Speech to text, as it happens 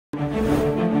Welcome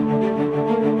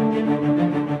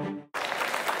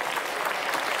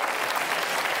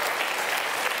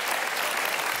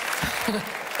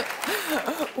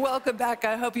back.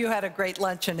 I hope you had a great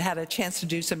lunch and had a chance to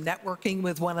do some networking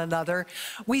with one another.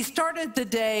 We started the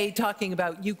day talking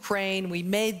about Ukraine. We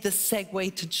made the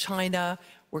segue to China.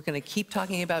 We're going to keep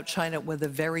talking about China with a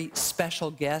very special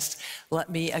guest. Let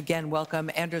me again welcome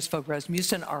Anders Fogh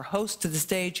Rasmussen, our host, to the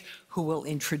stage, who will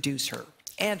introduce her.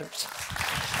 Anders.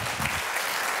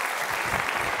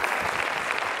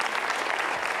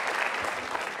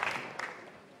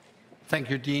 Thank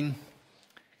you, Dean.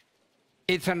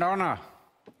 It's an honor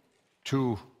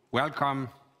to welcome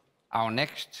our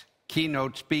next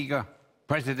keynote speaker,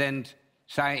 President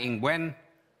Tsai Ing-wen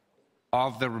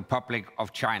of the Republic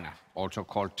of China, also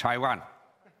called Taiwan.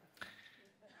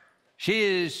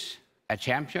 She is a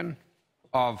champion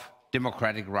of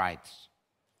democratic rights.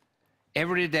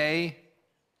 Every day,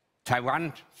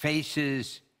 Taiwan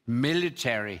faces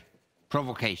military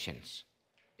provocations,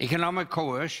 economic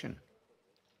coercion,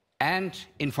 and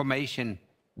information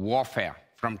warfare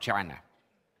from China.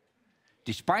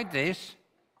 Despite this,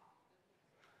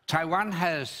 Taiwan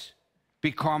has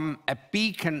become a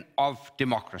beacon of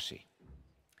democracy.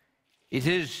 It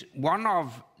is one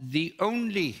of the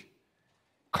only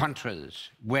countries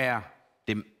where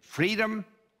freedom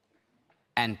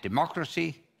and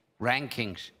democracy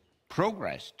rankings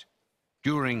progressed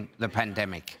during the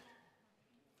pandemic.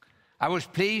 I was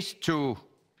pleased to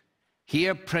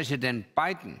hear President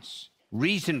Biden's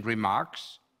recent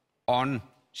remarks on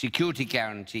security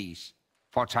guarantees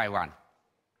for Taiwan.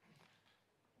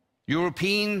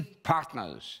 European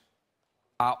partners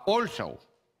are also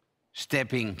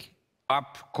stepping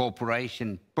up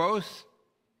cooperation, both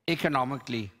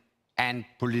economically and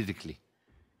politically.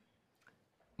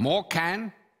 More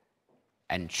can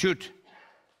and should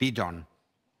be done.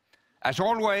 As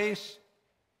always,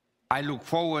 I look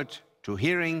forward to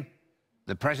hearing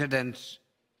the President's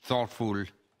thoughtful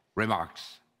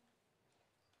remarks.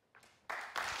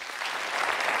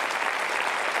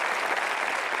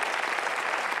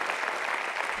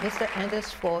 Mr. Anders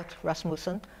Fogh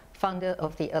Rasmussen, founder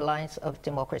of the Alliance of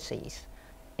Democracies,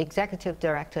 Executive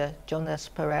Director Jonas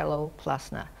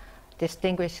Perello-Plasner,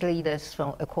 distinguished leaders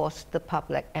from across the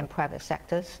public and private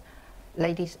sectors,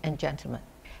 ladies and gentlemen.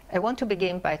 I want to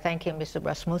begin by thanking Mr.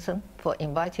 Rasmussen for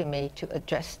inviting me to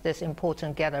address this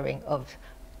important gathering of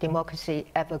democracy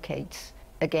advocates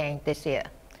again this year.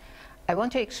 I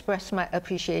want to express my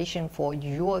appreciation for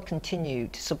your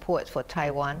continued support for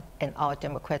Taiwan and our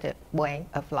democratic way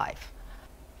of life.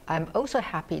 I'm also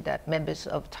happy that members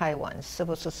of Taiwan's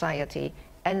civil society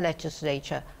and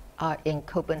legislature are in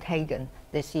Copenhagen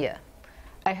this year.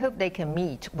 I hope they can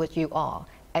meet with you all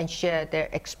and share their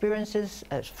experiences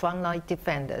as frontline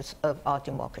defenders of our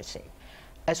democracy.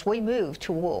 As we move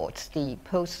towards the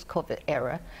post-COVID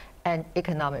era and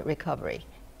economic recovery,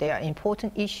 there are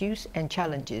important issues and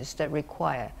challenges that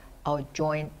require our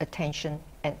joint attention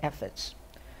and efforts.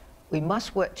 We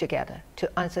must work together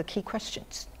to answer key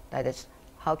questions. That is,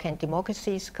 how can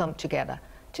democracies come together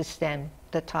to stem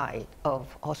the tide of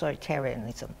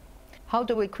authoritarianism? How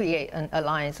do we create an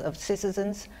alliance of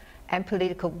citizens and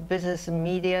political, business,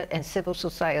 media, and civil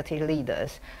society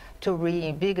leaders to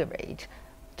reinvigorate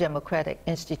democratic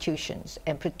institutions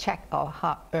and protect our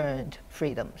hard-earned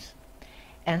freedoms?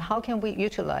 And how can we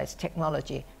utilize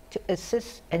technology to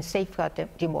assist and safeguard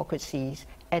democracies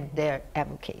and their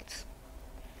advocates?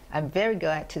 I'm very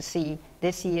glad to see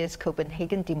this year's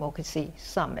Copenhagen Democracy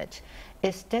Summit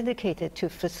is dedicated to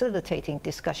facilitating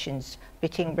discussions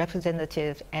between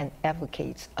representatives and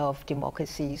advocates of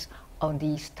democracies on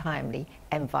these timely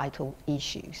and vital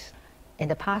issues. In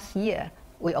the past year,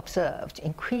 we observed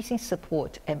increasing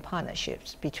support and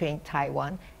partnerships between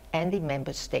Taiwan and the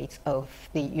member states of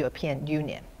the European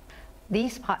Union.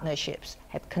 These partnerships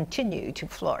have continued to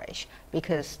flourish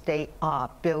because they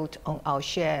are built on our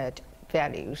shared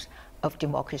values of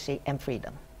democracy and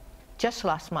freedom. Just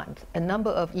last month, a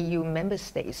number of EU member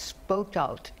states spoke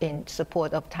out in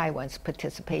support of Taiwan's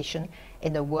participation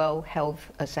in the World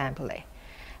Health Assembly.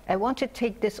 I want to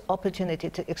take this opportunity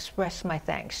to express my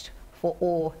thanks for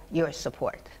all your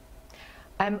support.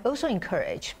 I'm also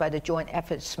encouraged by the joint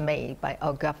efforts made by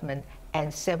our government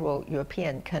and several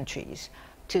European countries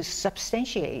to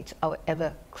substantiate our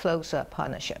ever closer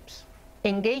partnerships.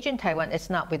 Engaging Taiwan is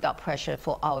not without pressure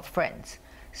for our friends.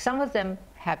 Some of them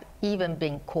have even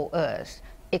been coerced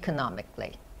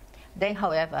economically. They,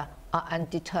 however, are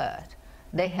undeterred.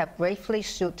 They have bravely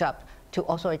stood up to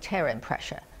authoritarian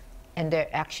pressure, and their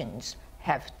actions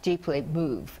have deeply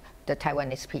moved the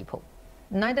Taiwanese people.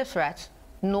 Neither threats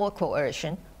nor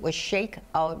coercion will shake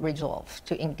our resolve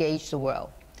to engage the world.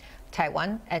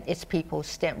 Taiwan and its people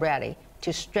stand ready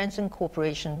to strengthen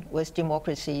cooperation with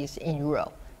democracies in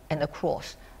Europe and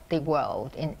across the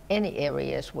world in any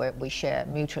areas where we share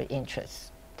mutual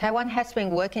interests. Taiwan has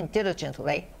been working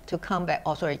diligently to combat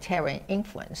authoritarian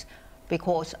influence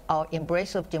because our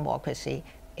embrace of democracy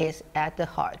is at the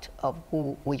heart of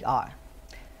who we are.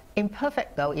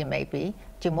 Imperfect though it may be,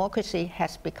 democracy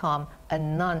has become a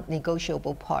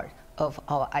non-negotiable part of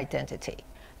our identity.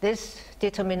 This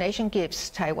determination gives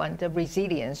Taiwan the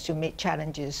resilience to meet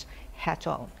challenges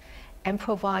head-on and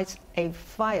provides a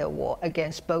firewall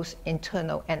against both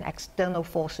internal and external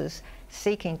forces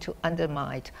seeking to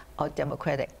undermine our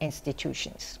democratic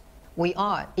institutions. We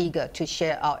are eager to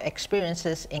share our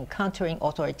experiences in countering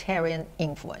authoritarian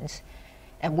influence,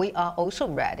 and we are also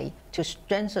ready to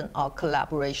strengthen our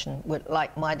collaboration with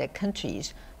like-minded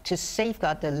countries to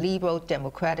safeguard the liberal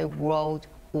democratic world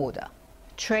order.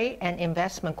 Trade and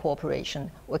investment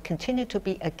cooperation will continue to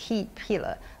be a key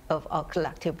pillar of our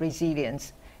collective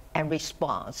resilience and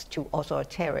response to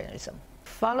authoritarianism.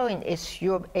 Following its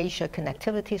Europe-Asia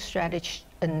connectivity strategy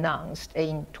announced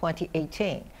in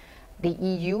 2018, the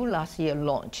EU last year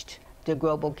launched the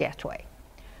Global Gateway.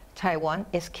 Taiwan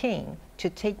is keen to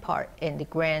take part in the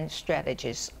grand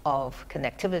strategies of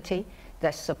connectivity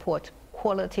that support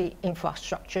quality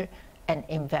infrastructure and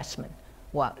investment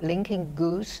while linking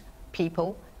goods,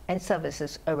 people, and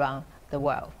services around the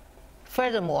world.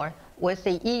 Furthermore, with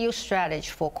the EU strategy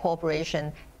for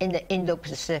cooperation in the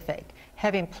Indo-Pacific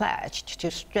having pledged to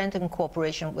strengthen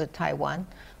cooperation with Taiwan,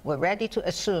 we're ready to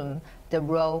assume the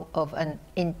role of an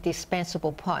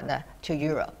indispensable partner to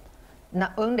Europe,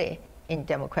 not only in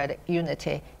democratic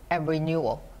unity and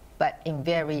renewal, but in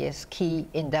various key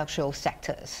industrial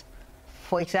sectors.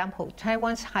 For example,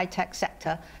 Taiwan's high-tech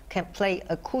sector can play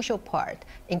a crucial part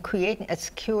in creating a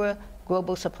secure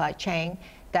global supply chain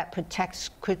that protects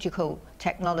critical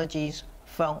technologies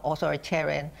from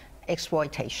authoritarian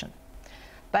exploitation.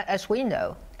 But as we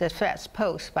know, the threats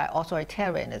posed by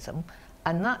authoritarianism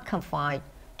are not confined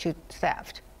to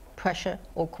theft, pressure,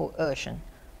 or coercion.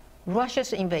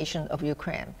 Russia's invasion of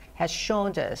Ukraine has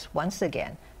shown us once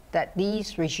again that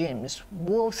these regimes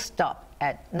will stop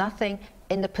at nothing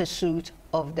in the pursuit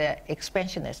of their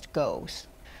expansionist goals.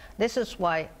 This is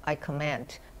why I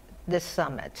commend this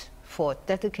summit for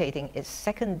dedicating its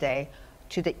second day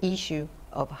to the issue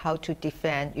of how to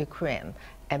defend Ukraine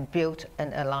and build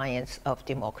an alliance of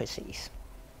democracies.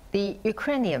 The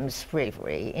Ukrainians'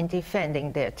 bravery in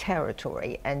defending their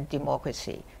territory and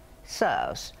democracy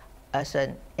serves as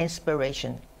an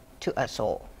inspiration to us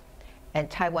all. And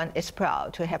Taiwan is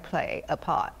proud to have played a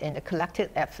part in the collective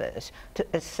efforts to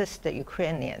assist the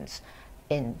Ukrainians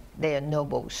in their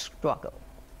noble struggle.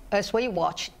 As we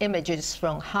watch images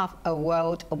from half a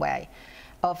world away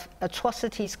of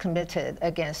atrocities committed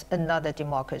against another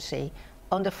democracy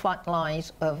on the front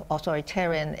lines of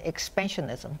authoritarian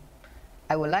expansionism,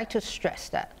 I would like to stress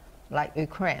that, like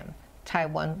Ukraine,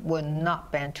 Taiwan will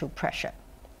not bend to pressure.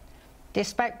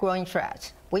 Despite growing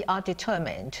threats, we are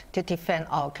determined to defend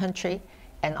our country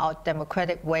and our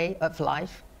democratic way of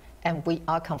life, and we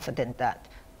are confident that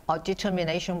our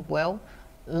determination will,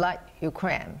 like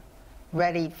Ukraine,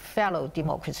 rally fellow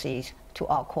democracies to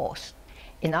our cause.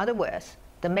 In other words,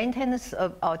 the maintenance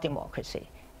of our democracy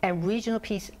and regional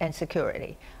peace and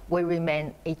security will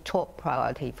remain a top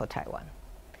priority for Taiwan.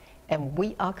 And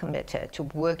we are committed to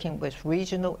working with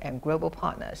regional and global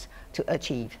partners to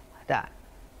achieve that.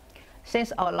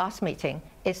 Since our last meeting,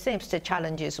 it seems the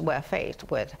challenges we're faced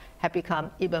with have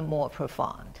become even more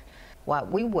profound. While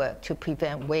we work to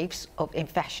prevent waves of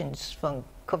infections from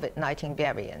COVID-19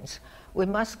 variants, we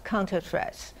must counter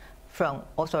threats from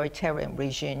authoritarian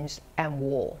regimes and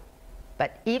war.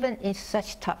 But even in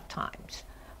such tough times,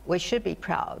 we should be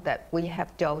proud that we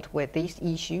have dealt with these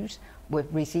issues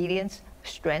with resilience,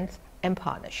 strength, and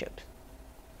partnership.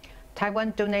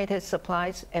 Taiwan donated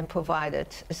supplies and provided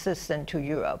assistance to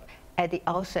Europe at the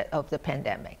outset of the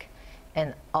pandemic,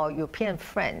 and our European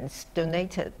friends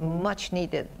donated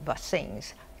much-needed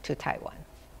vaccines to Taiwan.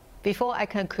 Before I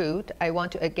conclude, I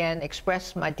want to again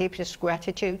express my deepest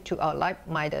gratitude to our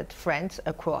like-minded friends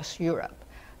across Europe,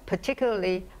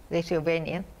 particularly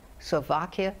Lithuania,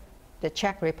 Slovakia, the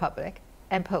Czech Republic,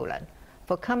 and Poland,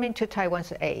 for coming to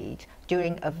Taiwan's aid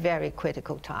during a very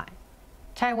critical time.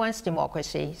 Taiwan's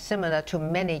democracy, similar to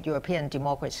many European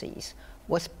democracies,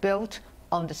 was built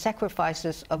on the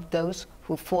sacrifices of those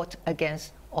who fought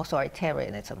against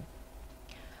authoritarianism.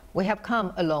 We have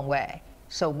come a long way,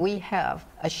 so we have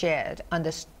a shared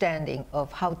understanding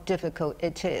of how difficult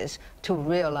it is to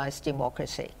realize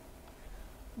democracy.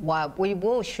 While we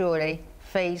will surely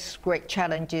face great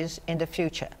challenges in the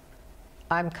future,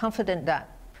 I'm confident that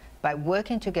by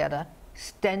working together,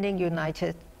 standing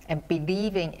united, and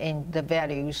believing in the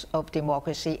values of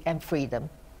democracy and freedom,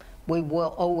 we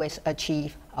will always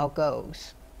achieve our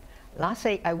goals.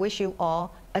 Lastly, I wish you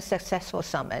all a successful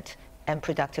summit and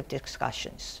productive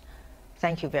discussions.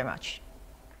 Thank you very much.